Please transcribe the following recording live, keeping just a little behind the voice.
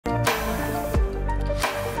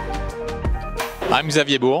I'm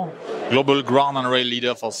Xavier Bour, Global Ground and Rail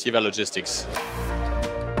Leader for CEVA Logistics.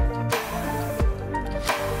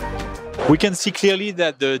 We can see clearly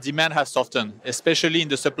that the demand has softened, especially in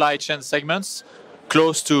the supply chain segments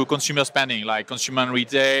close to consumer spending, like consumer and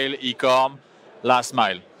retail, e-com, last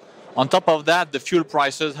mile. On top of that, the fuel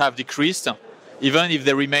prices have decreased, even if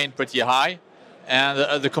they remain pretty high.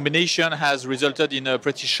 And the combination has resulted in a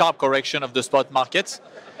pretty sharp correction of the spot market.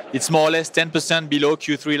 It's more or less 10% below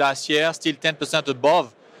Q3 last year, still 10%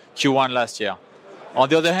 above Q1 last year. On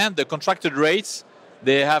the other hand, the contracted rates,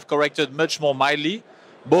 they have corrected much more mildly.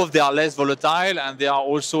 Both they are less volatile and they are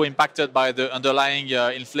also impacted by the underlying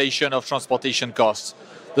inflation of transportation costs.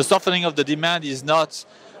 The softening of the demand is not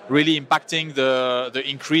really impacting the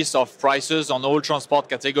increase of prices on all transport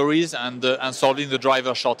categories and solving the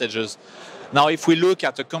driver shortages. Now, if we look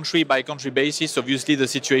at a country-by-country basis, obviously the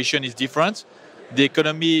situation is different. The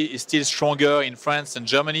economy is still stronger in France and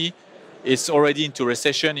Germany. It's already into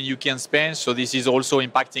recession in UK and Spain, so this is also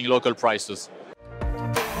impacting local prices.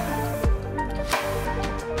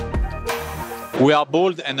 We are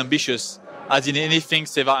bold and ambitious, as in anything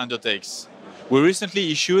CEVA undertakes. We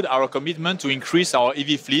recently issued our commitment to increase our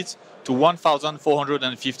EV fleet to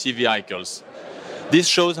 1,450 vehicles. This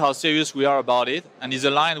shows how serious we are about it and is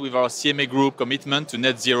aligned with our CMA Group commitment to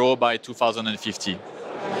net zero by 2050.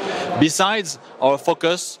 Besides our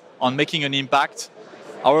focus on making an impact,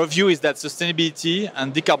 our view is that sustainability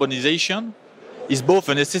and decarbonization is both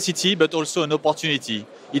a necessity but also an opportunity.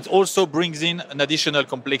 It also brings in an additional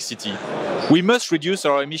complexity. We must reduce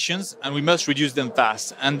our emissions and we must reduce them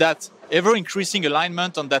fast. And that ever-increasing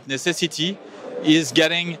alignment on that necessity is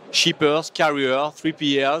getting shippers, carriers,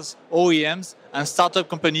 3PLs, OEMs and startup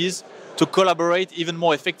companies to collaborate even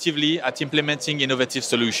more effectively at implementing innovative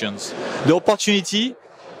solutions. The opportunity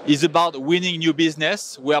is about winning new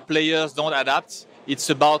business where players don't adapt. It's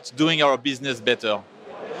about doing our business better.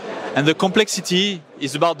 And the complexity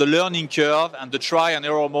is about the learning curve and the try and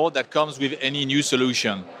error mode that comes with any new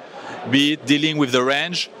solution, be it dealing with the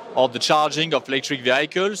range or the charging of electric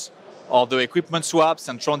vehicles or the equipment swaps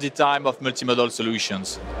and transit time of multimodal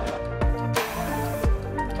solutions.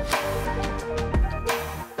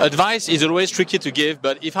 Advice is always tricky to give,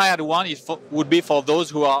 but if I had one, it would be for those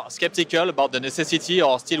who are skeptical about the necessity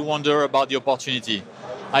or still wonder about the opportunity.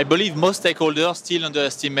 I believe most stakeholders still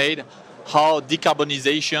underestimate how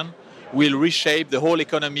decarbonization will reshape the whole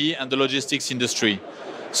economy and the logistics industry.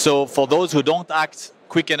 So for those who don't act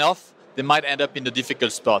quick enough, they might end up in a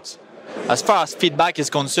difficult spot. As far as feedback is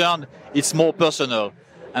concerned, it's more personal.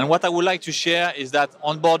 And what I would like to share is that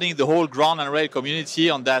onboarding the whole ground and rail community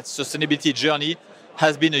on that sustainability journey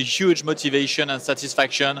has been a huge motivation and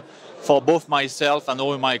satisfaction for both myself and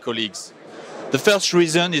all my colleagues. The first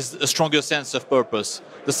reason is a stronger sense of purpose.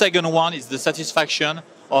 The second one is the satisfaction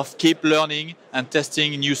of keep learning and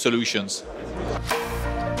testing new solutions.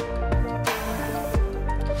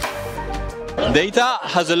 Data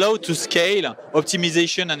has allowed to scale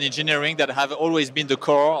optimization and engineering that have always been the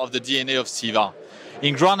core of the DNA of CEVA.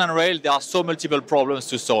 In ground and rail, there are so multiple problems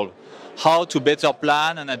to solve. How to better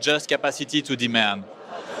plan and adjust capacity to demand.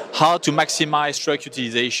 How to maximize truck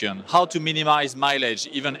utilization. How to minimize mileage,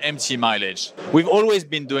 even empty mileage. We've always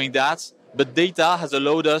been doing that, but data has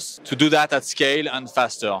allowed us to do that at scale and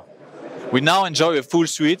faster. We now enjoy a full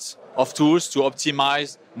suite of tools to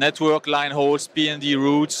optimize network line hauls, P&D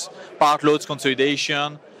routes, part loads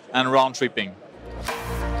consolidation, and round tripping.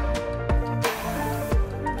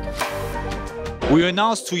 We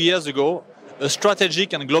announced 2 years ago a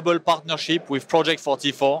strategic and global partnership with Project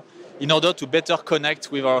 44 in order to better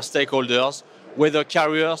connect with our stakeholders, whether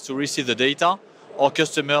carriers to receive the data or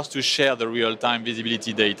customers to share the real-time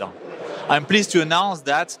visibility data. I'm pleased to announce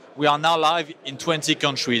that we are now live in 20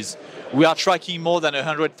 countries. We are tracking more than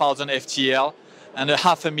 100,000 FTL and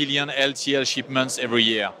 500,000 LTL shipments every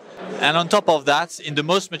year. And on top of that, in the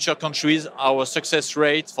most mature countries, our success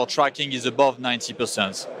rate for tracking is above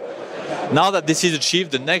 90%. Now that this is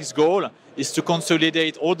achieved, the next goal is to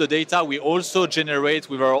consolidate all the data we also generate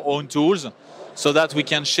with our own tools so that we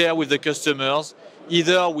can share with the customers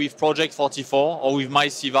either with Project 44 or with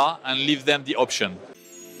MyCEVA and leave them the option.